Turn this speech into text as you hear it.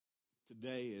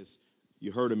Today, as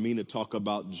you heard Amina talk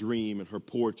about dream and her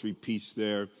poetry piece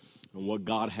there and what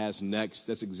God has next,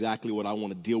 that's exactly what I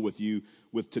want to deal with you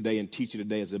with today and teach you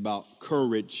today is about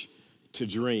courage to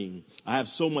dream. I have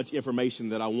so much information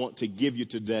that I want to give you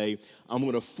today. I'm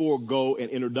going to forego an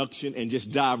introduction and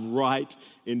just dive right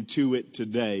into it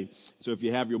today. So if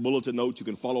you have your bulletin notes, you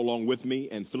can follow along with me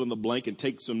and fill in the blank and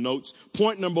take some notes.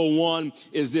 Point number one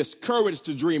is this: courage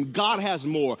to dream. God has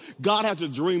more. God has a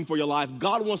dream for your life.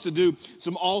 God wants to do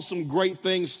some awesome, great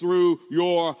things through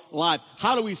your life.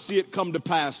 How do we see it come to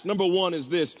pass? Number one is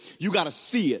this: you got to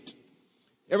see it.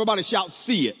 Everybody shout,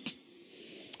 see it.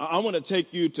 I want to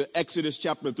take you to Exodus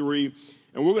chapter 3,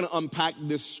 and we're going to unpack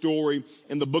this story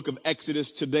in the book of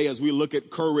Exodus today as we look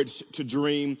at courage to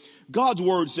dream. God's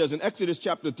word says in Exodus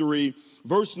chapter 3,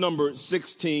 verse number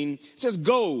 16, it says,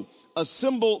 "Go,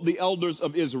 assemble the elders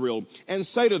of Israel, and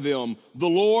say to them, the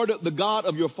Lord, the God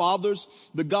of your fathers,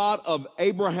 the God of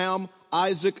Abraham,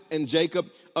 Isaac, and Jacob,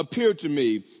 appeared to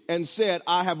me and said,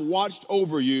 I have watched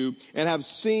over you and have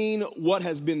seen what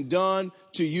has been done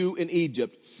to you in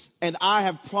Egypt. And I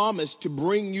have promised to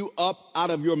bring you up out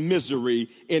of your misery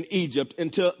in Egypt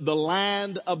into the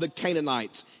land of the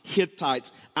Canaanites,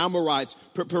 Hittites, Amorites,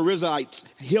 Perizzites,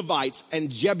 Hivites, and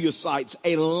Jebusites,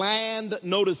 a land,"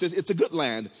 notice this, it's a good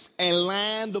land, "a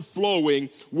land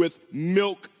flowing with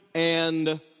milk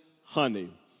and honey."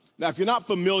 Now, if you're not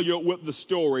familiar with the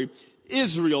story,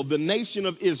 Israel, the nation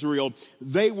of Israel,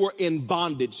 they were in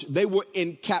bondage. They were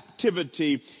in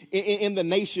captivity in the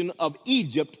nation of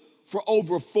Egypt for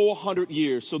over 400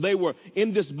 years. So they were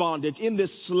in this bondage, in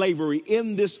this slavery,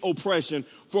 in this oppression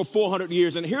for 400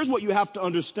 years. And here's what you have to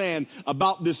understand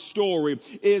about this story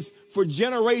is for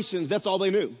generations, that's all they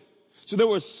knew. So there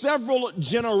were several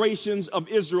generations of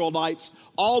Israelites.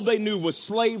 All they knew was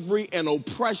slavery and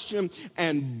oppression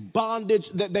and bondage,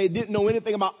 that they didn't know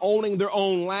anything about owning their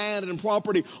own land and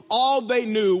property. All they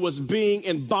knew was being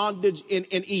in bondage in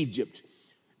Egypt.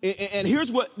 And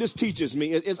here's what this teaches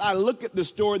me. As I look at the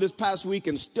story this past week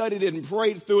and studied it and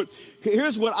prayed through it,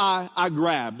 here's what I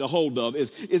grabbed a hold of is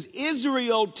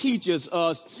Israel teaches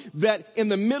us that in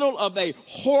the middle of a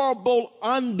horrible,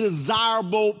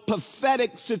 undesirable,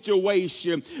 pathetic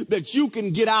situation, that you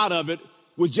can get out of it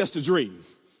with just a dream.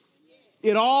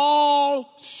 It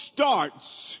all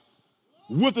starts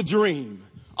with a dream.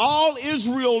 All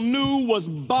Israel knew was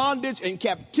bondage and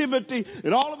captivity.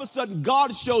 And all of a sudden,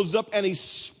 God shows up and he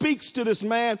speaks to this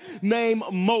man named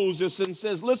Moses and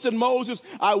says, "Listen, Moses,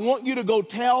 I want you to go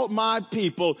tell my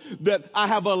people that I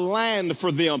have a land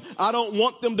for them. I don't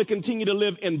want them to continue to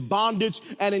live in bondage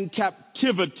and in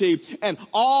captivity." And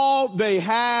all they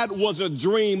had was a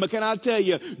dream. But can I tell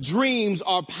you, dreams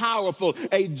are powerful.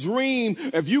 A dream,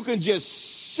 if you can just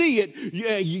see it,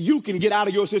 you can get out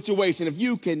of your situation. If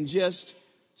you can just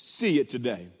see it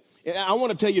today. And I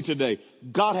want to tell you today,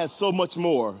 God has so much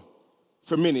more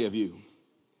for many of you.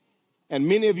 And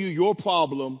many of you, your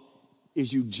problem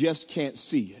is you just can't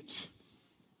see it.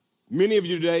 Many of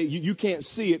you today, you can't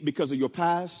see it because of your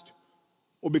past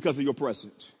or because of your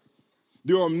present.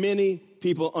 There are many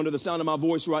people under the sound of my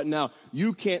voice right now.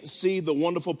 You can't see the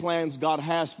wonderful plans God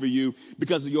has for you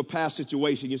because of your past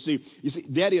situation. You see,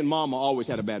 daddy and mama always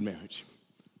had a bad marriage.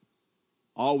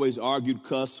 Always argued,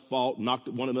 cussed, fought, knocked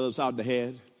one another upside the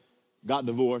head, got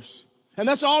divorced. And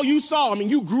that's all you saw. I mean,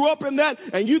 you grew up in that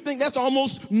and you think that's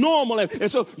almost normal. And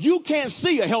so you can't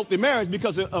see a healthy marriage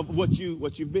because of what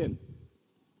you've been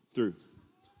through.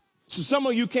 So some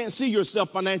of you can't see yourself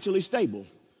financially stable.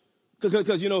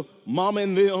 Because, mama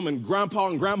and them and grandpa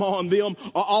and grandma and them,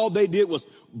 all they did was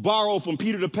borrow from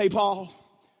Peter to pay Paul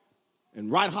and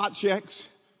write hot checks,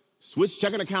 switch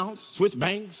checking accounts, switch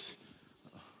banks,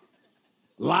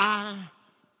 lie,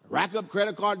 rack up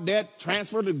credit card debt,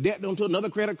 transfer the debt onto another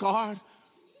credit card.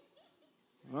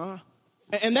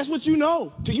 And that's what you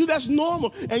know. To you, that's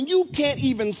normal. And you can't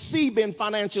even see being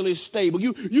financially stable.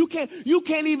 You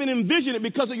can't even envision it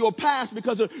because of your past,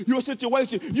 because of your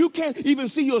situation. You can't even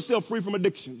see yourself free from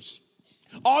addictions.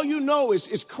 All you know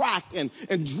is crack and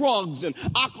drugs and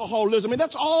alcoholism. I mean,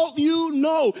 that's all you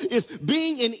know is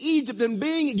being in Egypt and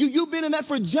you've been in that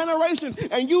for generations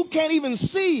and you can't even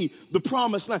see the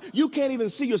promised land. You can't even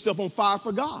see yourself on fire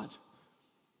for God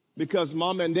because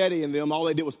mama and daddy and them, all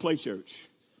they did was play church.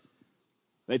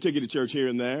 They took you to church here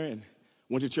and there and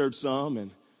went to church some and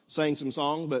sang some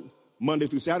songs, but Monday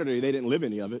through Saturday, they didn't live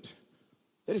any of it.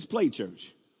 They just played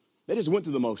church. They just went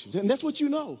through the motions. And that's what you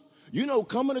know.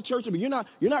 Coming to church, but you're not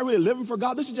really living for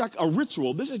God. This is like a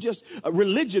ritual. This is just a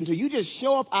religion to you. Just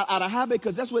show up out of habit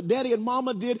because that's what daddy and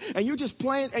mama did, and you're just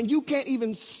playing, and you can't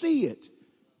even see it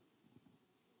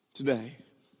today.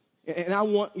 And I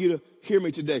want you to hear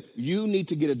me today. You need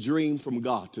to get a dream from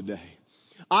God today.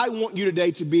 I want you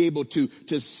today to be able to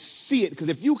see it, because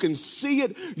if you can see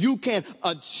it, you can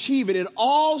achieve it. It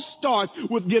all starts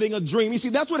with getting a dream. You see,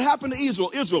 that's what happened to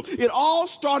Israel. It all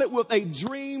started with a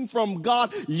dream from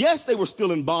God. Yes, they were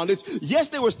still in bondage. Yes,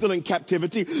 they were still in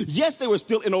captivity. Yes, they were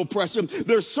still in oppression.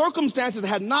 Their circumstances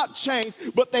had not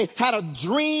changed, but they had a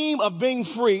dream of being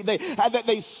free. They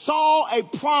saw a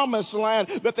promised land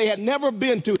that they had never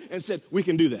been to and said, we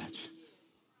can do that.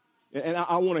 And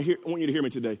I want you to hear me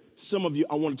today. Some of you,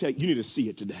 I want to tell you, you need to see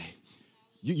it today.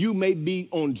 You may be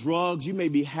on drugs. You may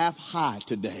be half high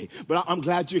today, but I'm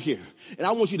glad you're here. And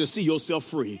I want you to see yourself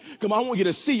free. Come on, I want you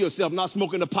to see yourself not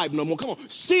smoking the pipe no more. Come on,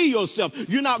 see yourself.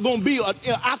 You're not going to be an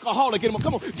alcoholic anymore.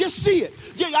 Come on, just see it.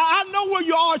 I know where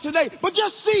you are today, but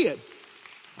just see it.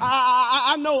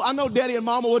 I know daddy and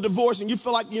mama were divorced and you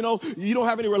feel like, you don't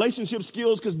have any relationship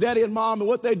skills because daddy and mom and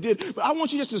what they did. But I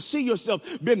want you just to see yourself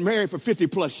being married for 50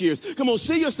 plus years. Come on,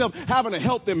 see yourself having a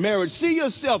healthy marriage. See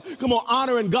yourself, come on,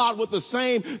 honoring God with the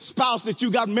same spouse that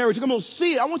you got married to. Come on,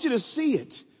 see it. I want you to see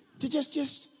it. To just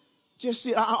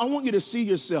see it. I want you to see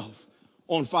yourself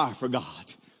on fire for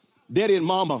God. Daddy and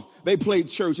mama, they played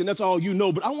church and that's all you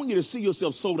know, but I want you to see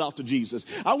yourself sold out to Jesus.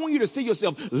 I want you to see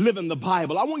yourself living the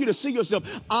Bible. I want you to see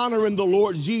yourself honoring the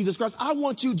Lord Jesus Christ. I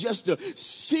want you just to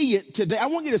see it today. I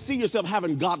want you to see yourself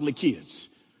having godly kids.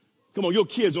 Come on, your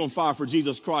kids on fire for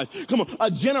Jesus Christ. Come on,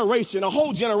 a generation, a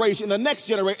whole generation, the next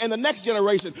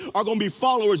generation are going to be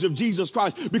followers of Jesus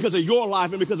Christ because of your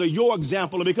life and because of your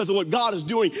example and because of what God is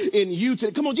doing in you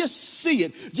today. Come on, just see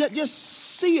it. Just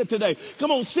see it today.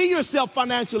 Come on, see yourself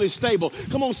financially stable.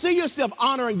 Come on, see yourself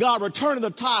honoring God, returning the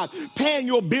tithe, paying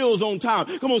your bills on time.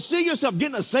 Come on, see yourself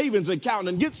getting a savings account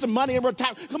and get some money in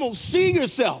retirement. Come on, see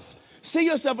yourself. See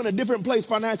yourself in a different place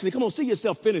financially. Come on, see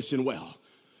yourself finishing well.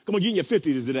 Come on, you're in your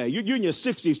 50s today. You're in your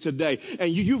 60s today,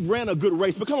 and you've ran a good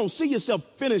race. But come on, see yourself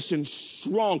finishing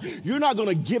strong. You're not going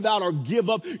to give out or give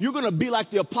up. You're going to be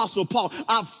like the Apostle Paul.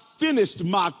 I finished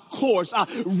my course. I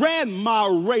ran my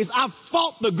race. I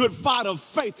fought the good fight of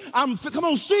faith. Come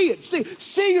on, see it.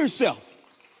 See yourself.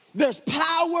 There's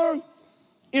power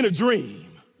in a dream.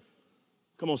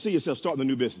 Come on, see yourself starting a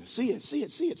new business. See it.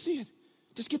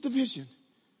 Just get the vision.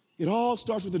 It all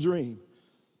starts with a dream.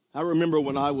 I remember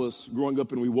when I was growing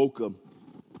up and we woke up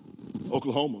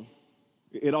Oklahoma,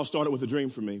 it all started with a dream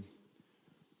for me.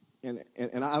 And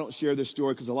I don't share this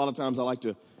story because a lot of times I like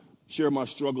to share my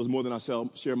struggles more than I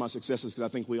share my successes because I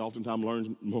think we oftentimes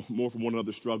learn more from one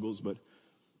another's struggles. But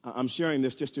I'm sharing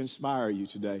this just to inspire you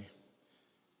today.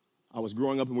 I was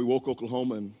growing up and we woke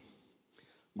Oklahoma and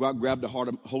God grabbed a hold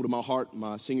of my heart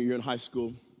my senior year in high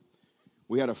school.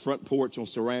 We had a front porch on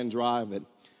Saran Drive that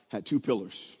had two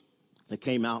pillars. They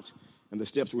came out, and the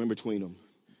steps were in between them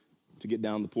to get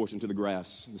down the porch into the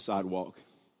grass, the sidewalk.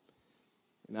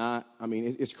 And I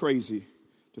mean, it's crazy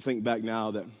to think back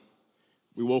now that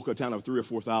we woke a town of 3,000 or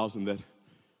 4,000 that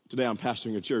today I'm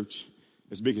pastoring a church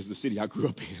as big as the city I grew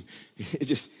up in.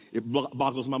 It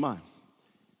boggles my mind.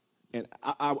 And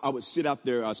I would sit out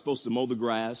there. I was supposed to mow the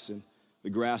grass, and the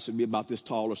grass would be about this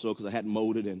tall or so because I hadn't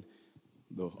mowed it, and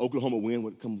the Oklahoma wind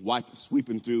would come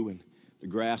sweeping through, and the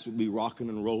grass would be rocking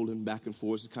and rolling back and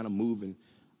forth, kind of moving.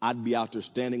 I'd be out there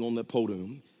standing on the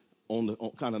podium, on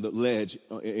kind of the ledge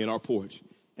in our porch,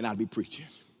 and I'd be preaching.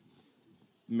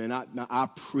 Man, I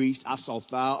preached. I saw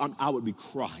thousands. I would be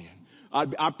crying.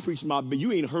 I preached my,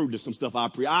 you ain't heard of some stuff I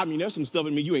preach. I mean, there's some stuff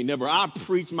in me you ain't never. I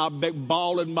preached my back,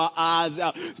 bawling my eyes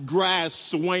out, grass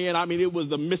swaying. I mean, it was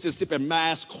the Mississippi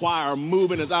Mass Choir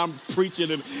moving as I'm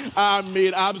preaching. And I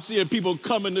mean, I'm seeing people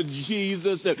coming to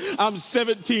Jesus. And I'm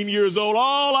 17 years old.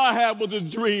 All I had was a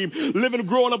dream.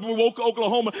 Growing up in Woke,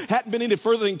 Oklahoma, hadn't been any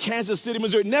further than Kansas City,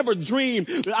 Missouri. Never dreamed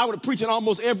that I would preach in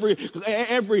almost every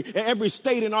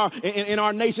state in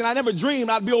our nation. I never dreamed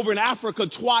I'd be over in Africa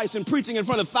twice and preaching in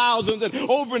front of thousands. And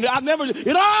over and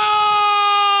it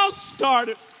all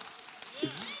started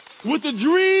with a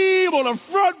dream on a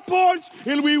front porch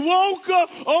in Wewoka,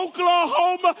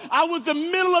 Oklahoma. I was the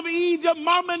middle of Egypt.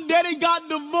 Mom and daddy got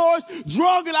divorced,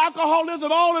 drug and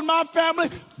alcoholism all in my family,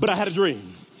 but I had a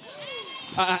dream.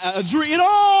 A dream. It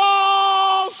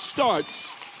all starts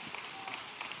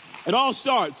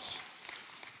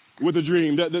with a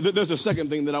dream. There's a second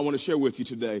thing that I want to share with you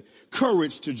today.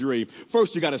 Courage to dream.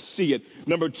 First, you got to see it.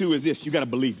 Number two is this. You got to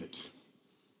believe it.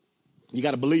 You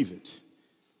got to believe it.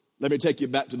 Let me take you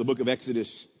back to the book of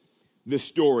Exodus. This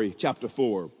story, chapter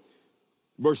 4,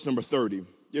 verse number 30.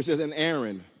 It says, and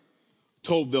Aaron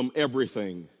told them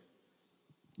everything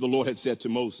the Lord had said to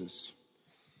Moses.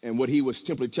 And what he was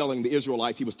simply telling the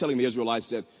Israelites, he was telling the Israelites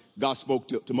that God spoke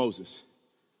to Moses.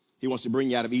 He wants to bring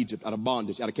you out of Egypt, out of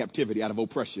bondage, out of captivity, out of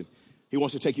oppression. He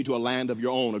wants to take you to a land of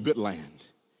your own, a good land.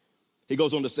 He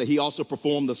goes on to say he also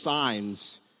performed the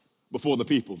signs before the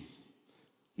people.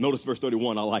 Notice verse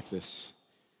 31, I like this.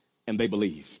 And they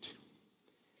believed.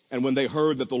 And when they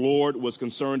heard that the Lord was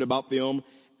concerned about them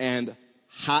and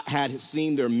had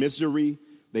seen their misery,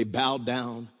 they bowed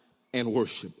down and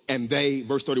worshiped. And they,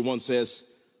 verse 31 says,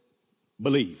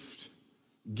 believed.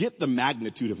 Get the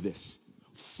magnitude of this.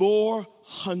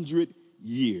 400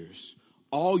 years.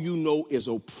 All you know is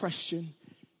oppression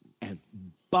and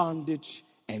bondage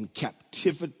and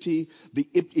captivity. The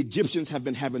Egyptians have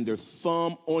been having their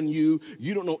thumb on you.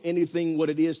 You don't know anything what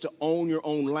it is to own your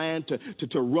own land,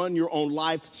 to run your own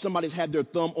life. Somebody's had their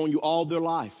thumb on you all their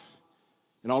life.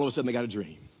 And all of a sudden they got a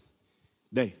dream.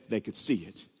 They could see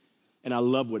it. And I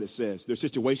love what it says. Their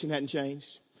situation hadn't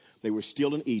changed. They were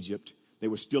still in Egypt. They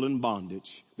were still in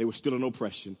bondage. They were still in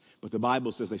oppression. But the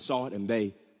Bible says they saw it and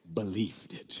they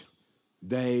believed it.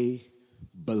 They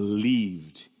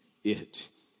believed it.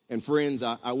 And friends,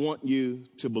 I want you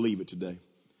to believe it today.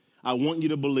 I want you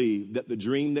to believe that the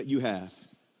dream that you have,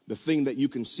 the thing that you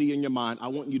can see in your mind, I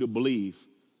want you to believe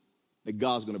that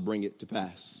God's going to bring it to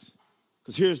pass.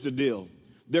 Because here's the deal.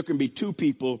 There can be two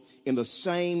people in the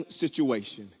same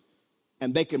situation,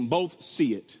 and they can both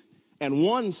see it. And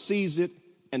one sees it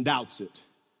and doubts it,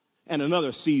 and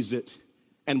another sees it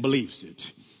and believes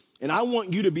it. And I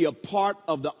want you to be a part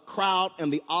of the crowd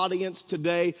and the audience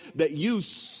today that you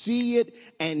see it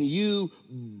and you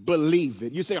believe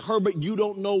it. You say, Herbert, you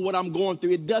don't know what I'm going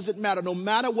through. It doesn't matter. No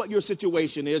matter what your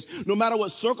situation is, no matter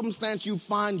what circumstance you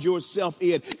find yourself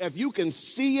in, if you can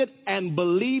see it and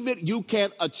believe it, you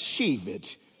can achieve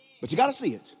it. But you got to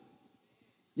see it.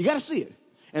 You got to see it.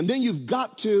 And then you've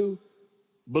got to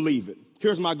believe it.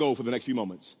 Here's my goal for the next few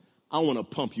moments. I want to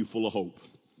pump you full of hope.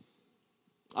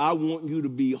 I want you to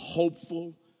be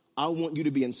hopeful. I want you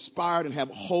to be inspired and have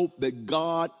hope that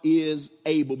God is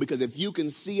able. Because if you can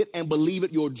see it and believe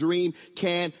it, your dream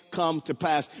can come to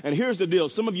pass. And here's the deal.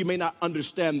 Some of you may not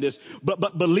understand this,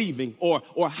 but believing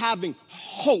or having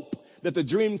hope that the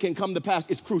dream can come to pass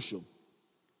is crucial.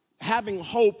 Having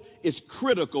hope is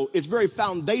critical. It's very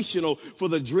foundational for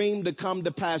the dream to come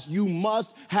to pass. You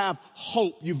must have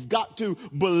hope. You've got to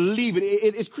believe it.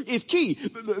 It's key.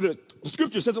 The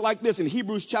scripture says it like this in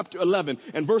Hebrews chapter 11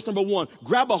 and verse number 1.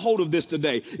 Grab a hold of this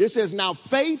today. It says, now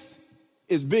faith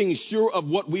is being sure of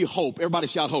what we hope. Everybody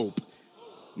shout hope.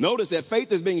 Notice that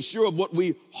faith is being sure of what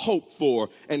we hope for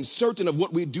and certain of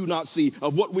what we do not see,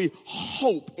 of what we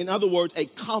hope. In other words, a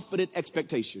confident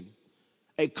expectation.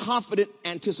 A confident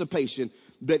anticipation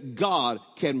that God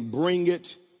can bring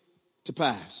it to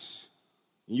pass.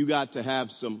 You got to have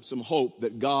some hope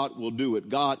that God will do it.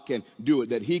 God can do it,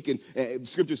 that he can,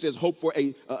 scripture says, hope for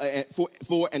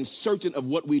and certain of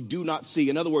what we do not see.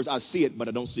 In other words, I see it, but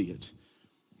I don't see it.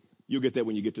 You'll get that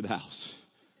when you get to the house.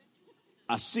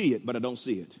 I see it, but I don't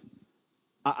see it.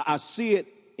 I see it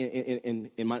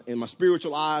in my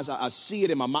spiritual eyes. I see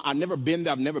it in my mind. I've never been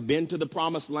there. I've never been to the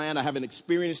promised land. I haven't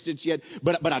experienced it yet,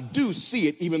 but I do see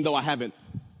it even though I haven't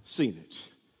seen it.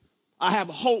 I have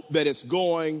hope that it's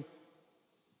going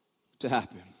to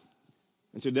happen.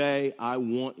 And today I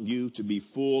want you to be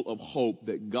full of hope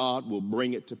that God will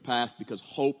bring it to pass because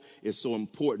hope is so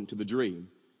important to the dream.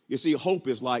 You see, hope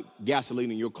is like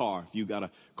gasoline in your car if you got a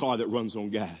car that runs on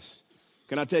gas.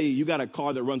 Can I tell you, you got a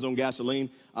car that runs on gasoline,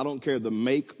 I don't care the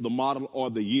make, the model, or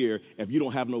the year. If you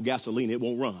don't have no gasoline, it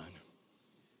won't run.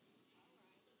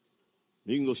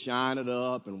 You can go shine it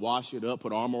up and wash it up,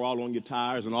 put Armor All on your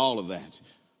tires and all of that.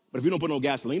 But if you don't put no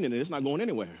gasoline in it, it's not going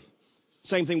anywhere.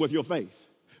 Same thing with your faith.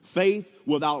 Faith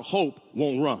without hope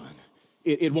won't run.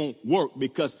 It won't work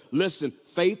because, listen,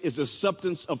 faith is the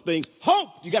substance of things. Hope!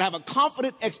 You got to have a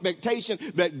confident expectation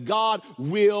that God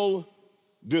will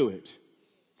do it.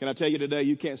 Can I tell you today,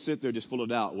 you can't sit there just full of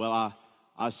doubt. Well,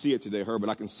 I see it today, Herbert.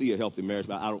 I can see a healthy marriage,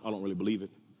 but I don't really believe it.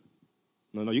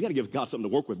 No, you got to give God something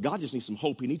to work with. God just needs some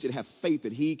hope. He needs you to have faith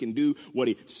that he can do what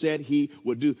he said he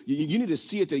would do. You need to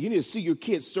see it today. You need to see your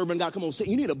kids serving God. Come on, say,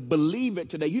 you need to believe it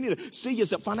today. You need to see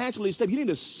yourself financially stable. You need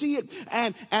to see it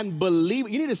and believe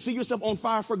it. You need to see yourself on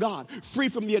fire for God, free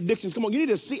from the addictions. Come on, you need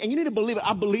to see, and you need to believe it.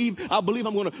 I believe I'm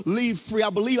going to leave free.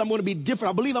 I believe I'm going to be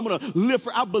different. I believe I'm going to live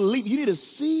free. I believe. You need to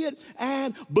see it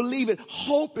and believe it.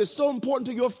 Hope is so important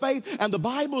to your faith. And the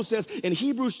Bible says in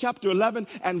Hebrews chapter 11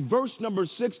 and verse number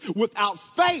 6, without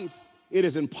faith, it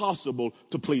is impossible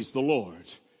to please the Lord.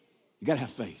 You got to have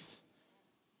faith.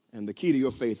 And the key to your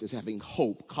faith is having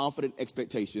hope, confident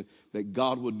expectation that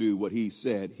God will do what he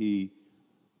said he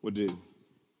would do.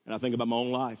 And I think about my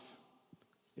own life.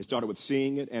 It started with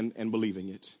seeing it and believing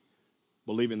it.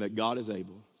 Believing that God is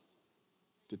able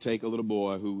to take a little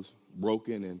boy who's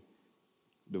broken and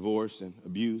divorce and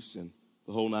abuse and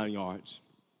the whole 9 yards.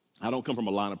 I don't come from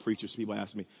a line of preachers. People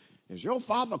ask me, is your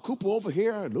father Cooper over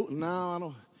here? No, I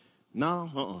don't.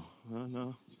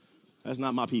 No. That's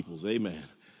not my people's. Amen.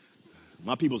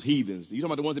 My people's heathens. You talking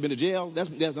about the ones that been to jail? That's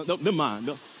them mine.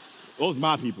 Those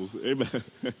my people's. Amen.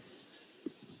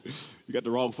 You got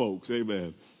the wrong folks.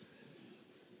 Amen.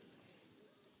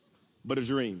 But a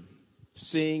dream.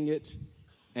 Seeing it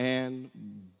and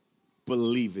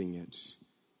believing it.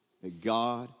 That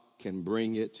God can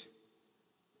bring it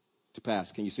to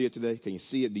pass. Can you see it today? Can you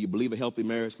see it? Do you believe a healthy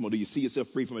marriage? Come on, do you see yourself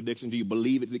free from addiction? Do you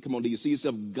believe it? Come on, do you see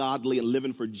yourself godly and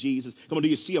living for Jesus? Come on, do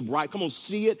you see a bright? Come on,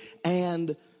 see it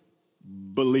and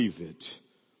believe it.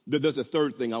 There's a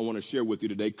third thing I want to share with you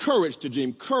today. Courage to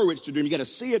dream. Courage to dream. You got to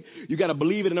see it. You got to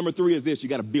believe it. And number 3 is this. You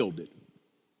got to build it.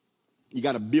 You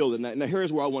got to build it. Now,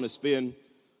 here's where I want to spend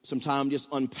some time just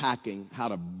unpacking how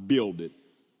to build it.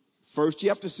 First, you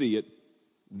have to see it.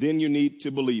 Then you need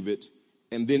to believe it.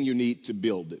 And then you need to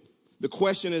build it. The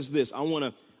question is this. I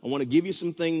want to give you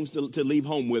some things to leave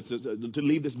home with, to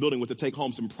leave this building with, to take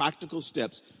home some practical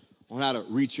steps on how to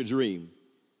reach your dream.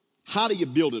 How do you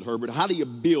build it, Herbert? How do you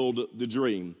build the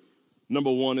dream?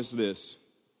 Number 1 is this.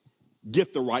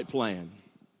 Get the right plan.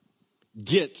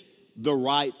 Get the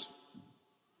right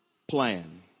plan.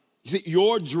 You see,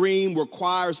 your dream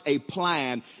requires a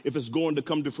plan if it's going to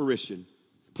come to fruition.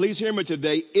 Please hear me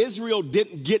today. Israel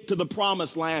didn't get to the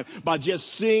promised land by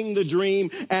just seeing the dream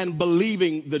and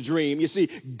believing the dream. You see,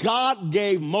 God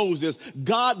gave Moses,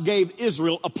 God gave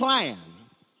Israel a plan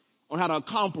on how to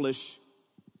accomplish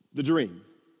the dream.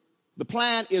 The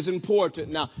plan is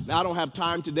important. Now I don't have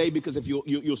time today because if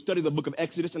you'll study the book of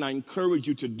Exodus, and I encourage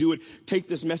you to do it, take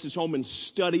this message home and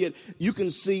study it. You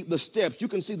can see the steps. You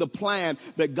can see the plan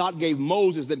that God gave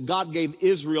Moses, that God gave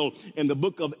Israel in the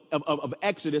book of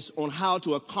Exodus on how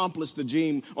to accomplish the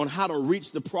dream, on how to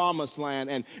reach the promised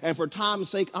land. And for time's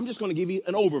sake, I'm just going to give you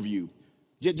an overview.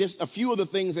 Just a few of the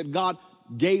things that God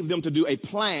gave them to do, a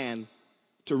plan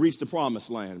to reach the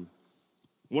promised land.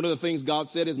 One of the things God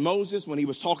said is Moses, when he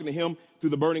was talking to him through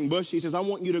the burning bush, he says, I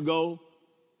want you to go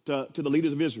to the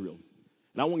leaders of Israel.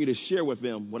 And I want you to share with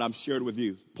them what I've shared with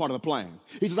you, part of the plan.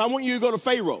 He says, I want you to go to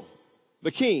Pharaoh,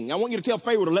 the king. I want you to tell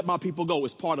Pharaoh to let my people go.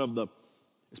 It's part of the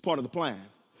plan.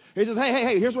 He says,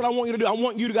 hey, here's what I want you to do. I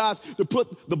want you guys to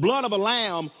put the blood of a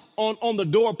lamb on the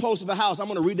doorpost of the house. I'm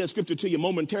going to read that scripture to you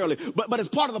momentarily. But as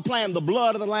part of the plan, the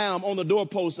blood of the lamb on the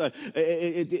doorpost,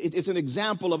 it's an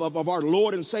example of our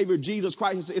Lord and Savior Jesus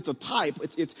Christ. It's a type.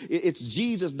 It's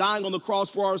Jesus dying on the cross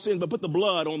for our sins. But put the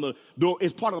blood on the door.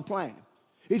 It's part of the plan.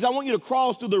 He says, I want you to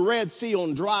cross through the Red Sea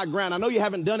on dry ground. I know you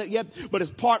haven't done it yet, but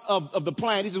it's part of the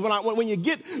plan. He says, when you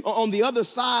get on the other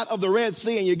side of the Red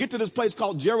Sea and you get to this place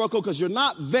called Jericho, because you're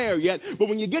not there yet, but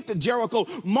when you get to Jericho,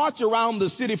 march around the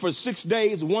city for 6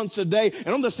 days, once a day. And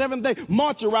on the 7th day,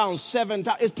 march around 7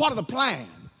 times. It's part of the plan.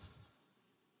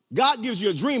 God gives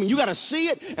you a dream, and you got to see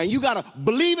it, and you got to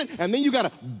believe it, and then you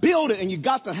got to build it, and you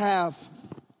got to have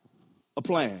a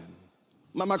plan.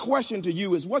 My question to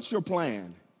you is, what's your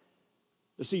plan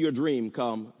to see your dream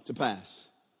come to pass?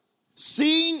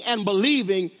 Seeing and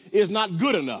believing is not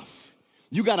good enough.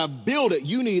 You got to build it.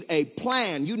 You need a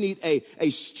plan. You need a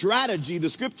strategy. The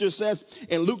scripture says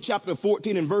in Luke chapter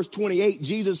 14 and verse 28,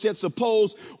 Jesus said,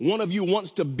 suppose one of you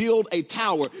wants to build a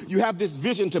tower. You have this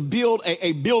vision to build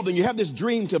a building. You have this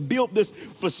dream to build this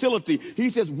facility. He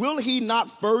says, will he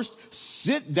not first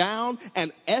sit down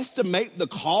and estimate the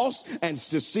cost and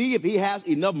to see if he has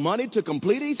enough money to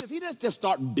complete it? He says, he doesn't just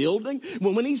start building.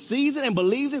 When he sees it and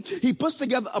believes it, he puts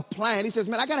together a plan. He says,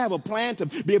 man, I got to have a plan to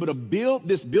be able to build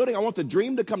this building. I want the dream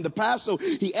to come to pass. So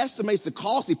he estimates the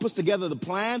cost. He puts together the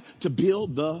plan to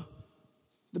build the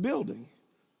building.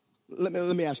 Let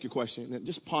me ask you a question.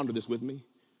 Just ponder this with me.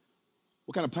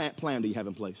 What kind of plan do you have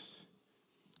in place?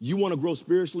 You want to grow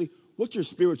spiritually? What's your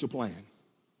spiritual plan?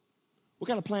 What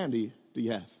kind of plan do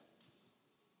you have?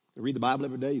 You read the Bible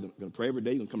every day. You're going to pray every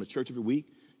day. You're going to come to church every week.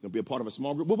 You're going to be a part of a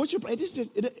small group. Well, what's your plan?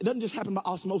 It doesn't just happen by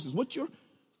osmosis. What's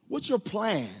your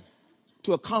plan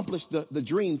to accomplish the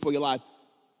dream for your life?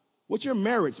 What's your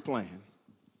marriage plan?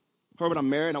 Herbert, I'm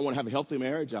married. I want to have a healthy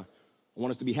marriage. I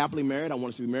want us to be happily married. I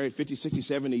want us to be married 50, 60,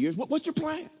 70 years. What's your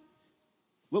plan?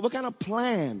 What kind of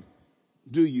plan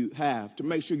do you have to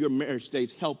make sure your marriage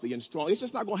stays healthy and strong? It's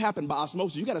just not going to happen by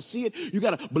osmosis. You got to see it. You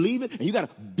got to believe it, and you got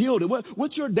to build it.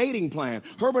 What's your dating plan?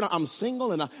 Herbert, I'm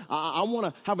single, and I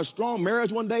want to have a strong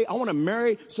marriage one day. I want to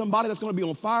marry somebody that's going to be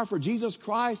on fire for Jesus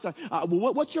Christ.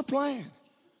 What's your plan?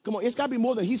 Come on, it's got to be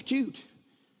more than he's cute.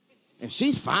 And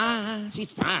she's fine.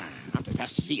 She's fine.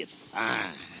 She is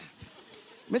fine.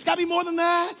 It's got to be more than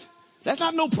that. That's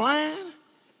not no plan.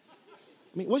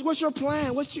 I mean, what's your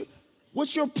plan?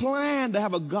 What's your plan to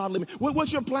have a godly,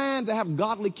 what's your plan to have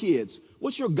godly kids?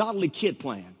 What's your godly kid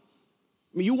plan?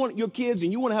 I mean, you want your kids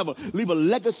and you want to leave a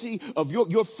legacy of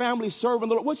your family serving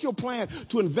the Lord. What's your plan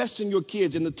to invest in your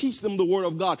kids and to teach them the word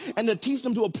of God and to teach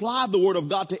them to apply the word of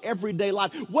God to everyday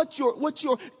life? What's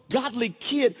your godly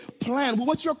kid plan?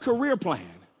 What's your career plan?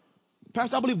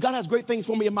 Pastor, I believe God has great things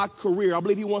for me in my career. I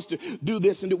believe he wants to do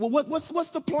this and do. Well, what's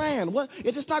the plan?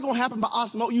 It's not going to happen by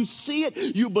osmosis. You see it,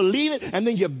 you believe it, and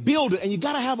then you build it. And you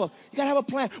got to have a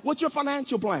plan. What's your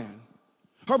financial plan?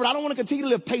 Herbert, I don't want to continue to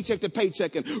live paycheck to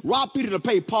paycheck and rob Peter to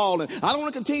pay Paul. And I don't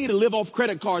want to continue to live off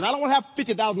credit cards. I don't want to have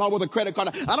 $50,000 worth of credit card.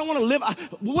 I don't want to live.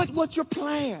 What's your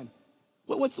plan?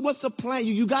 What's the plan?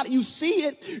 You see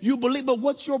it, you believe, but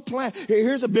what's your plan?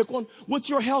 Here's a big one. What's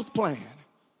your health plan?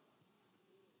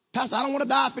 Pastor, I don't want to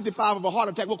die at 55 of a heart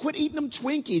attack. Well, quit eating them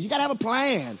Twinkies. You got to have a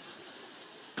plan.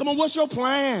 Come on, what's your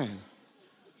plan?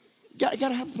 You got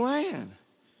to have a plan.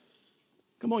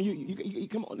 Come on, you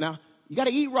come on now. You got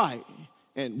to eat right.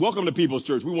 And welcome to People's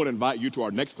Church. We want to invite you to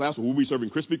our next class where we'll be serving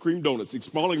Krispy Kreme donuts,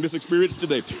 exploring this experience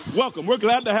today. Welcome. We're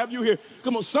glad to have you here.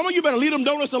 Come on, some of you better leave them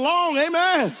donuts alone.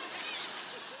 Amen.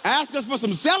 Ask us for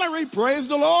some celery. Praise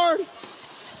the Lord.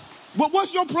 But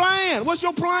what's your plan? What's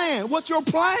your plan? What's your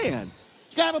plan?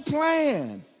 You got to have a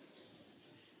plan.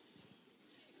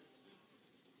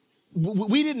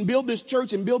 We didn't build this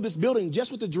church and build this building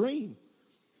just with a dream.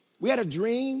 We had a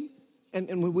dream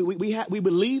and we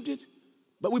believed it,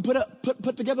 but we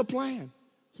put together a plan.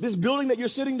 This building that you're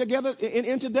sitting together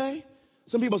in today,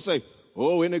 some people say,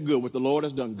 oh, isn't it good what the Lord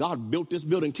has done? God built this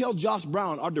building. Tell Josh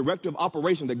Brown, our director of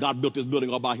operations, that God built this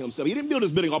building all by himself. He didn't build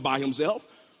this building all by himself.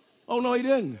 Oh, no, he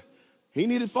didn't. He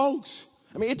needed folks.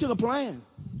 I mean, it took a plan.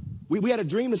 We had a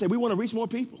dream to say we want to reach more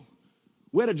people.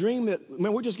 We had a dream that,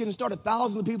 man, we're just getting started.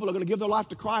 Thousands of people are going to give their life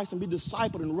to Christ and be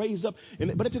discipled and raised up.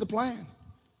 But it took a plan.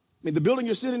 I mean, the building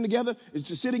you're sitting together is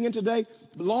just sitting in today.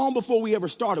 Long before we ever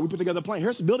started, we put together a plan.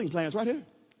 Here's the building plans right here.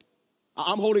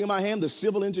 I'm holding in my hand the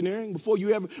civil engineering. Before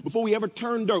we ever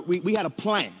turned dirt, we had a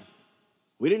plan.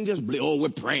 We didn't just, we're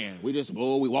praying. We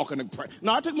walk in the prayer.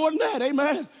 No, it took more than that,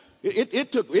 amen.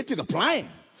 It took a plan.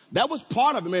 That was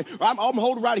part of it, man. I'm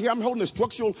holding right here. I'm holding the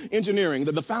structural engineering,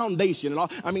 the foundation and all.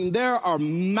 I mean, there are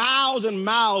miles and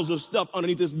miles of stuff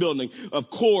underneath this building, of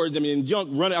cords, junk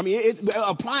running. I mean, it's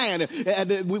a plan.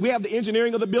 We have the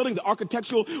engineering of the building, the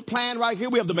architectural plan right here.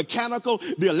 We have the mechanical,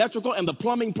 the electrical, and the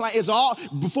plumbing plan. It's all,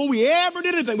 before we ever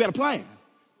did anything, we had a plan.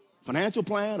 Financial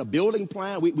plan, a building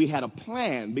plan. We had a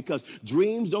plan because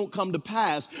dreams don't come to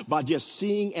pass by just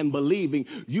seeing and believing.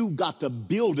 You got to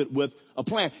build it with a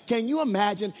plan. Can you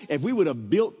imagine if we would have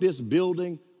built this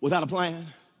building without a plan?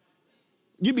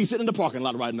 You'd be sitting in the parking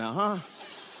lot right now, huh?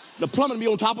 The plumbing would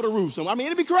be on top of the roof somewhere. I mean,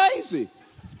 it'd be crazy.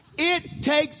 It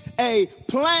takes a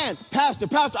plan. Pastor,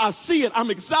 I see it. I'm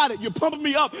excited. You're pumping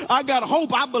me up. I got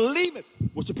hope. I believe it.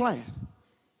 What's your plan?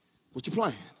 What's your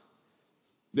plan?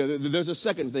 There's a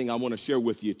second thing I want to share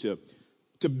with you to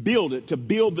build it, to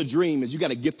build the dream is you got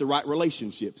to get the right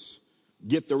relationships.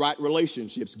 Get the right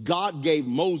relationships. God gave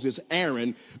Moses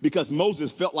Aaron because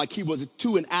Moses felt like he was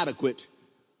too inadequate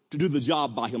to do the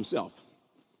job by himself.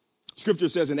 Scripture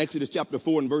says in Exodus chapter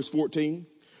 4 and verse 14,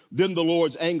 then the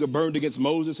Lord's anger burned against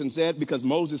Moses and said, because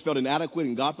Moses felt inadequate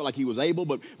and God felt like he was able,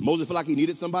 but Moses felt like he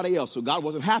needed somebody else. So God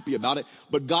wasn't happy about it,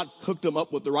 but God hooked him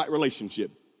up with the right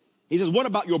relationship. He says, what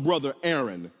about your brother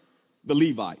Aaron, the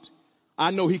Levite?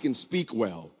 I know he can speak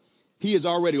well. He is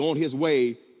already on his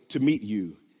way to meet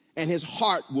you, and his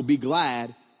heart will be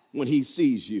glad when he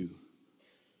sees you.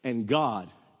 And God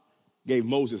gave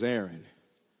Moses Aaron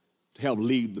to help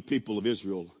lead the people of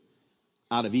Israel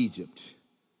out of Egypt.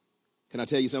 Can I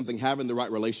tell you something? Having the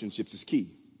right relationships is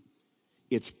key.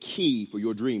 It's key for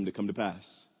your dream to come to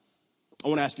pass. I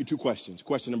want to ask you two questions.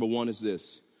 Question number one is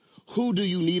this. Who do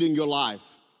you need in your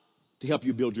life to help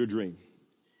you build your dream?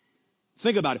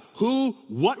 Think about it.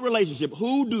 What relationship,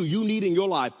 who do you need in your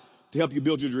life to help you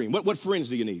build your dream? What friends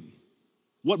do you need?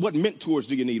 What mentors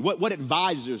do you need? What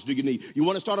advisors do you need? You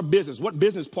want to start a business. What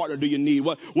business partner do you need?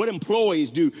 What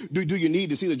employees do you need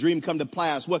to see the dream come to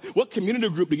pass? What community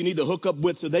group do you need to hook up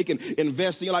with so they can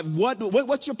invest in your life?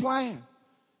 What's your plan?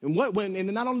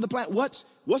 And not only the plan, what's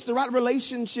the right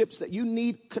relationships that you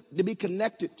need to be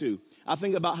connected to? I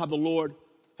think about how the Lord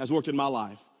has worked in my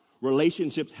life.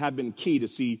 Relationships have been key to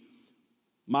see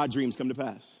my dreams come to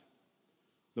pass.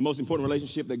 The most important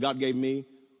relationship that God gave me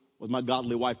was my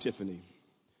godly wife, Tiffany.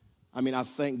 I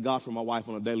thank God for my wife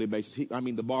on a daily basis.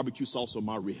 The barbecue sauce on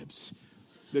my ribs.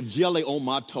 the jelly on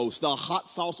my toast, the hot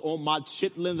sauce on my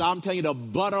chitlins. I'm telling you, the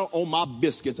butter on my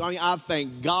biscuits. I mean, I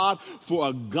thank God for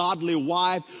a godly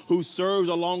wife who serves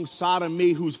alongside of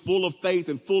me, who's full of faith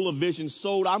and full of vision.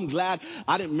 So I'm glad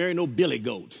I didn't marry no billy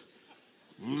goat.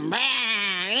 Bah,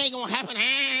 it ain't gonna happen.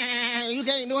 You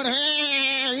can't do it.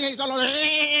 You ain't so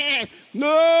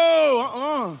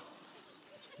no,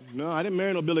 No, I didn't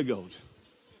marry no billy goat.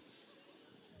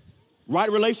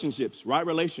 Right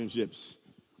relationships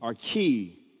are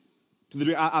key to the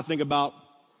dream. I think about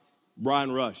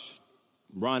Brian Rush,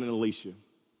 Brian and Alicia,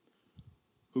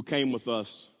 who came with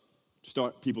us to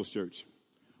start People's Church.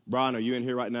 Brian, are you in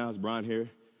here right now? Is Brian here?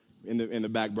 In the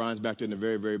back. Brian's back there in the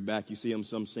very, very back. You see him,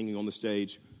 some singing on the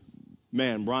stage.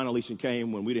 Man, Brian and Alicia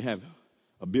came when we didn't have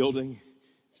a building,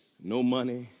 no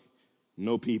money,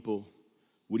 no people.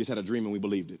 We just had a dream and we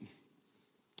believed it.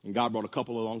 And God brought a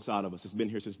couple alongside of us. It's been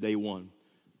here since day one.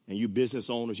 And you business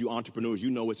owners, you entrepreneurs,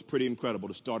 you know it's pretty incredible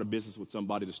to start a business with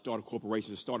somebody, to start a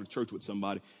corporation, to start a church with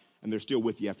somebody, and they're still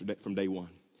with you from day one.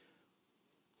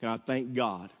 Can I thank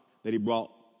God that he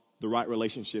brought the right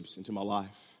relationships into my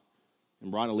life?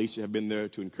 And Brian and Alicia have been there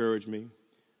to encourage me,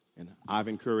 and I've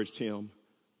encouraged him.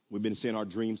 We've been seeing our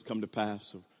dreams come to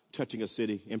pass of touching a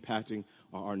city, impacting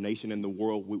our nation and the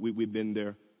world. We've been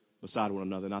there beside one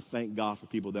another, and I thank God for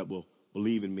people that will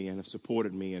believe in me and have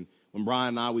supported me. And when Brian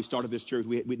and I, we started this church,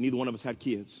 neither one of us had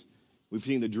kids. We've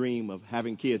seen the dream of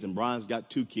having kids, and Brian's got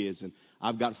 2 kids, and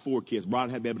I've got 4 kids. Brian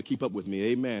had to be able to keep up with me,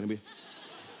 amen.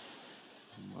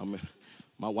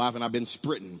 My wife and I have been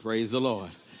sprinting, praise the Lord.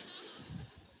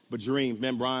 But dreams,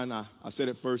 man, Brian, I said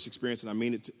it first experience, and I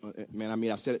mean it,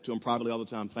 I said it to him privately all the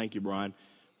time. Thank you, Brian,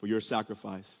 for your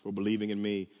sacrifice, for believing in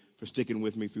me, for sticking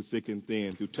with me through thick and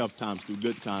thin, through tough times, through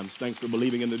good times. Thanks for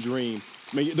believing in the dream.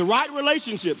 I mean, the right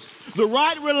relationships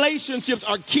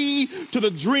are key to the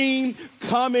dream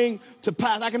coming to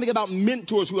pass. I can think about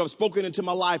mentors who have spoken into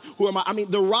my life.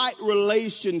 The right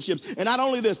relationships. And not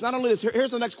only this,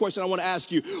 here's the next question I want to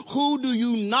ask you. Who do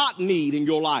you not need in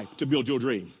your life to build your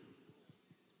dream?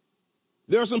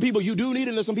 There are some people you do need,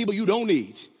 and there's some people you don't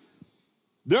need.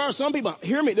 There are some people,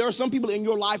 hear me, there are some people in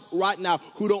your life right now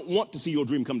who don't want to see your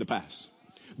dream come to pass.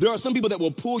 There are some people that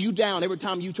will pull you down every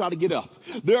time you try to get up.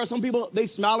 There are some people, they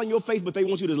smile in your face, but they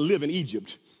want you to live in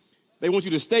Egypt. They want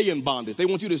you to stay in bondage. They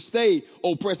want you to stay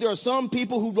oppressed. There are some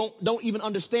people who don't even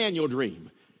understand your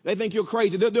dream. They think you're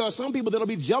crazy. There are some people that'll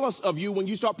be jealous of you when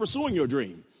you start pursuing your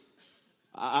dream.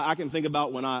 I can think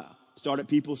about when I started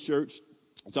People's Church.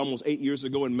 It's almost 8 years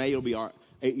ago. In May, it'll be our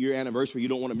 8-year anniversary. You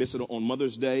don't want to miss it on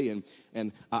Mother's Day.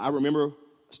 And I remember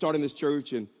starting this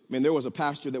church, and man, there was a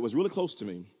pastor that was really close to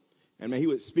me. And man, he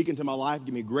would speak into my life,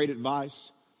 give me great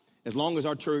advice, as long as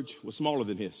our church was smaller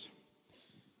than his.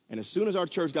 And as soon as our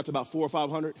church got to about 400 or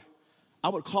 500, I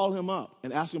would call him up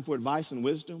and ask him for advice and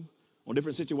wisdom on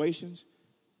different situations.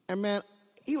 And man,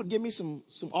 he would give me some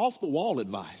off-the-wall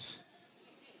advice.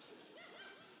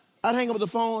 I'd hang up the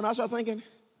phone, I'd start thinking,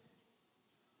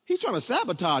 he's trying to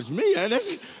sabotage me.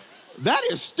 That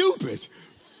is stupid.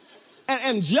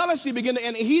 And jealousy began to,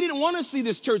 and he didn't want to see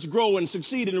this church grow and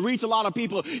succeed and reach a lot of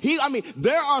people.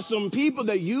 There are some people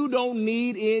that you don't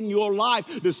need in your life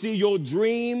to see your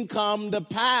dream come to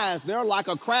pass. They're like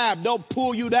a crab. They'll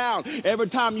pull you down every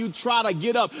time you try to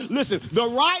get up. Listen, the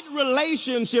right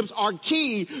relationships are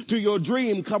key to your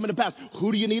dream coming to pass.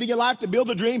 Who do you need in your life to build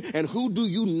the dream? And who do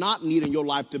you not need in your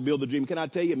life to build the dream? Can I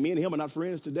tell you, me and him are not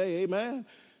friends today, amen?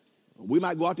 We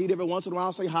might go out to eat every once in a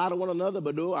while, say hi to one another,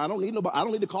 but I don't need nobody. I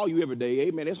don't need to call you every day.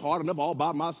 Amen. It's hard enough all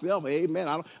by myself. Amen.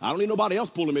 I don't need nobody else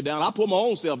pulling me down. I pull my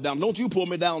own self down. Don't you pull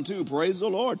me down too. Praise the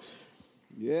Lord.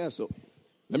 Yeah, so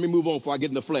let me move on before I get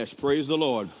in the flesh. Praise the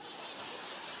Lord.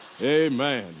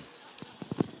 Amen.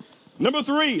 Number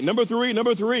three.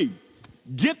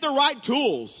 Get the right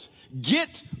tools.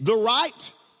 Get the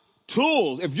right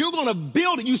tools. If you're going to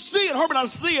build it, you see it, Herbert, I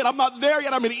see it. I'm not there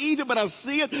yet. I'm in Egypt, but I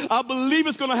see it. I believe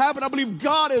it's going to happen. I believe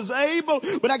God is able,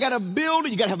 but I got to build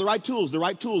it. You got to have the right tools.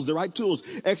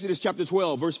 Exodus chapter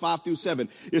 12, verse 5 through 7.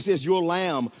 It says, your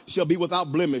lamb shall be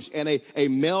without blemish, and a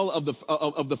male of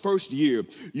the first year.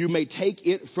 You may take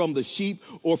it from the sheep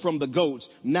or from the goats.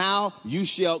 Now you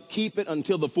shall keep it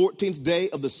until the 14th day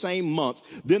of the same month.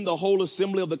 Then the whole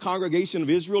assembly of the congregation of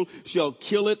Israel shall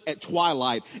kill it at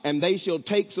twilight, and they shall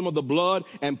take some of the blood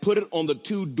and put it on the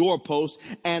 2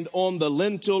 doorposts and on the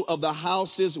lintel of the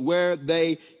houses where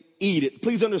they eat it.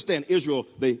 Please understand, Israel,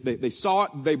 they saw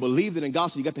it, they believed it, and God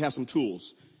said you got to have some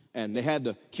tools. And they had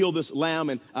to kill this lamb,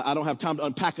 and I don't have time to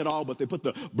unpack it all, but they put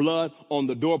the blood on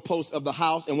the doorpost of the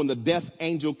house. And when the death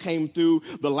angel came through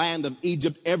the land of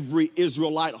Egypt, every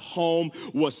Israelite home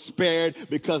was spared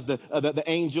because the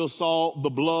angel saw the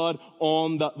blood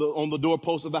on the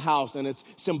doorpost of the house. And it's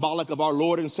symbolic of our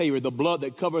Lord and Savior, the blood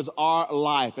that covers our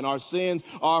life, and our sins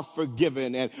are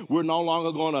forgiven. And we're no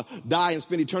longer going to die and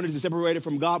spend eternity separated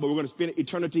from God, but we're going to spend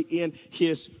eternity in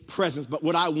his presence. But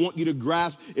what I want you to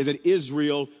grasp is that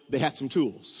Israel, they had some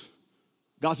tools.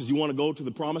 God says, you want to go to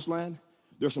the promised land?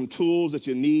 There's some tools that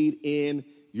you need in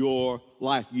your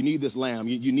life. You need this lamb.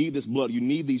 You need this blood. You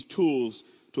need these tools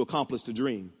to accomplish the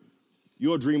dream.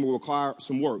 Your dream will require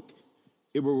some work.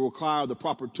 It will require the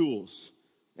proper tools.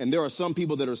 And there are some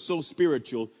people that are so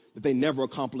spiritual that they never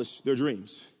accomplish their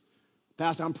dreams.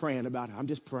 Pastor, I'm praying about it. I'm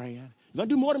just praying. You're going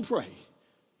to do more than pray.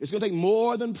 It's going to take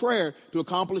more than prayer to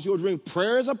accomplish your dream.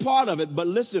 Prayer is a part of it, but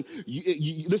listen,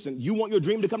 you want your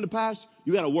dream to come to pass,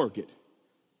 you got to work it.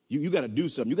 You got to do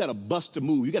something. You got to bust a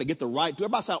move. You got to get the right tool.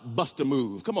 Everybody shout, bust a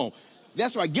move. Come on.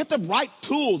 That's right. Get the right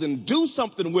tools and do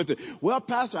something with it. Well,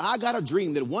 Pastor, I got a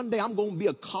dream that one day I'm going to be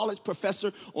a college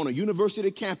professor on a university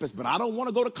campus, but I don't want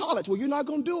to go to college. Well, you're not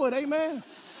going to do it. Amen.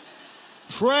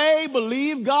 Pray,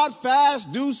 believe God,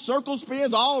 fast, do circle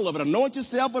spins, all of it. Anoint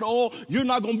yourself with oil. You're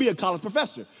not going to be a college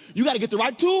professor. You got to get the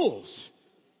right tools.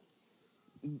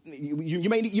 You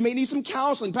may need some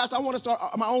counseling. Pastor, I want to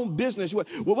start my own business. Well,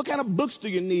 what kind of books do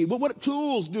you need? What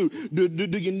tools do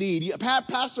you need?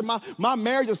 Pastor, my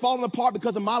marriage is falling apart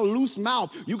because of my loose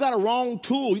mouth. You got a wrong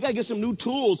tool. You got to get some new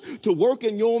tools to work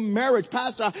in your marriage.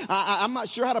 Pastor, I'm not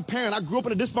sure how to parent. I grew up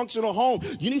in a dysfunctional home.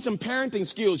 You need some parenting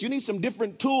skills. You need some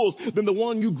different tools than the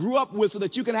one you grew up with so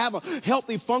that you can have a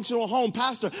healthy, functional home.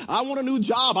 Pastor, I want a new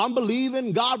job. I'm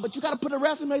believing God, but you got to put a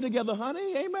resume together,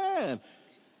 honey. Amen.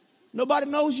 Nobody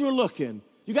knows you're looking.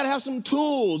 You got to have some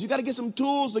tools. You got to get some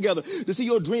tools together to see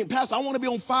your dream. Pastor, I want to be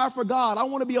on fire for God. I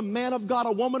want to be a man of God,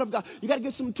 a woman of God. You got to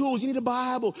get some tools. You need a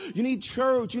Bible. You need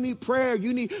church. You need prayer.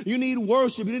 You need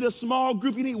worship. You need a small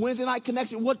group. You need Wednesday night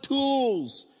connection. What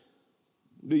tools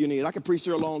do you need? I could preach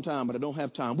here a long time, but I don't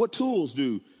have time. What tools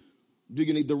do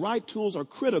you need? The right tools are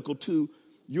critical to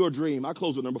your dream. I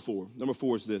close with number 4. Number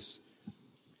 4 is this.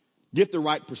 Get the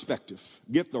right perspective.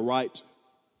 Get the right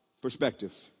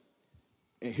perspective.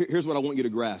 And here's what I want you to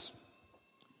grasp.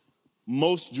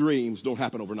 Most dreams don't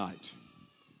happen overnight.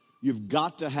 You've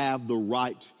got to have the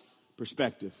right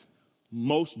perspective.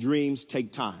 Most dreams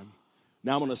take time.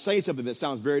 Now, I'm going to say something that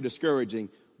sounds very discouraging,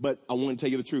 but I want to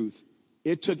tell you the truth.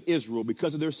 It took Israel,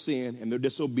 because of their sin and their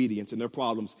disobedience and their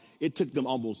problems, it took them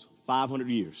almost 500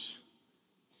 years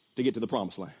to get to the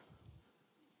promised land.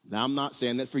 Now, I'm not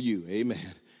saying that for you. Amen.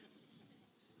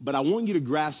 But I want you to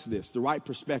grasp this, the right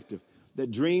perspective. That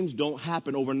dreams don't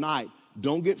happen overnight.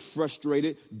 Don't get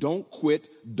frustrated. Don't quit.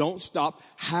 Don't stop.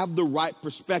 Have the right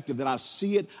perspective that I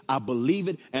see it, I believe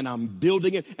it, and I'm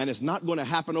building it, and it's not going to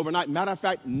happen overnight. Matter of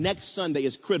fact, next Sunday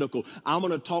is critical. I'm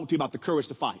going to talk to you about the courage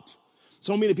to fight.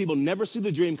 So many people never see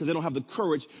the dream because they don't have the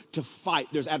courage to fight.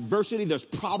 There's adversity, there's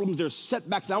problems, there's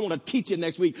setbacks. And I want to teach you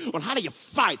next week on how do you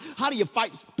fight? How do you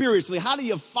fight spiritually? How do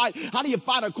you fight? How do you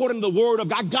fight according to the word of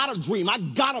God? I got a dream. I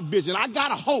got a vision. I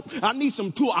got a hope. I need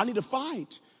some tool. I need to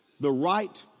fight. The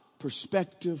right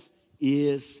perspective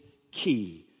is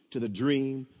key to the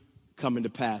dream coming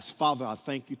to pass. Father, I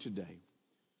thank you today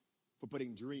for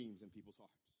putting dreams in people's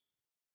hearts.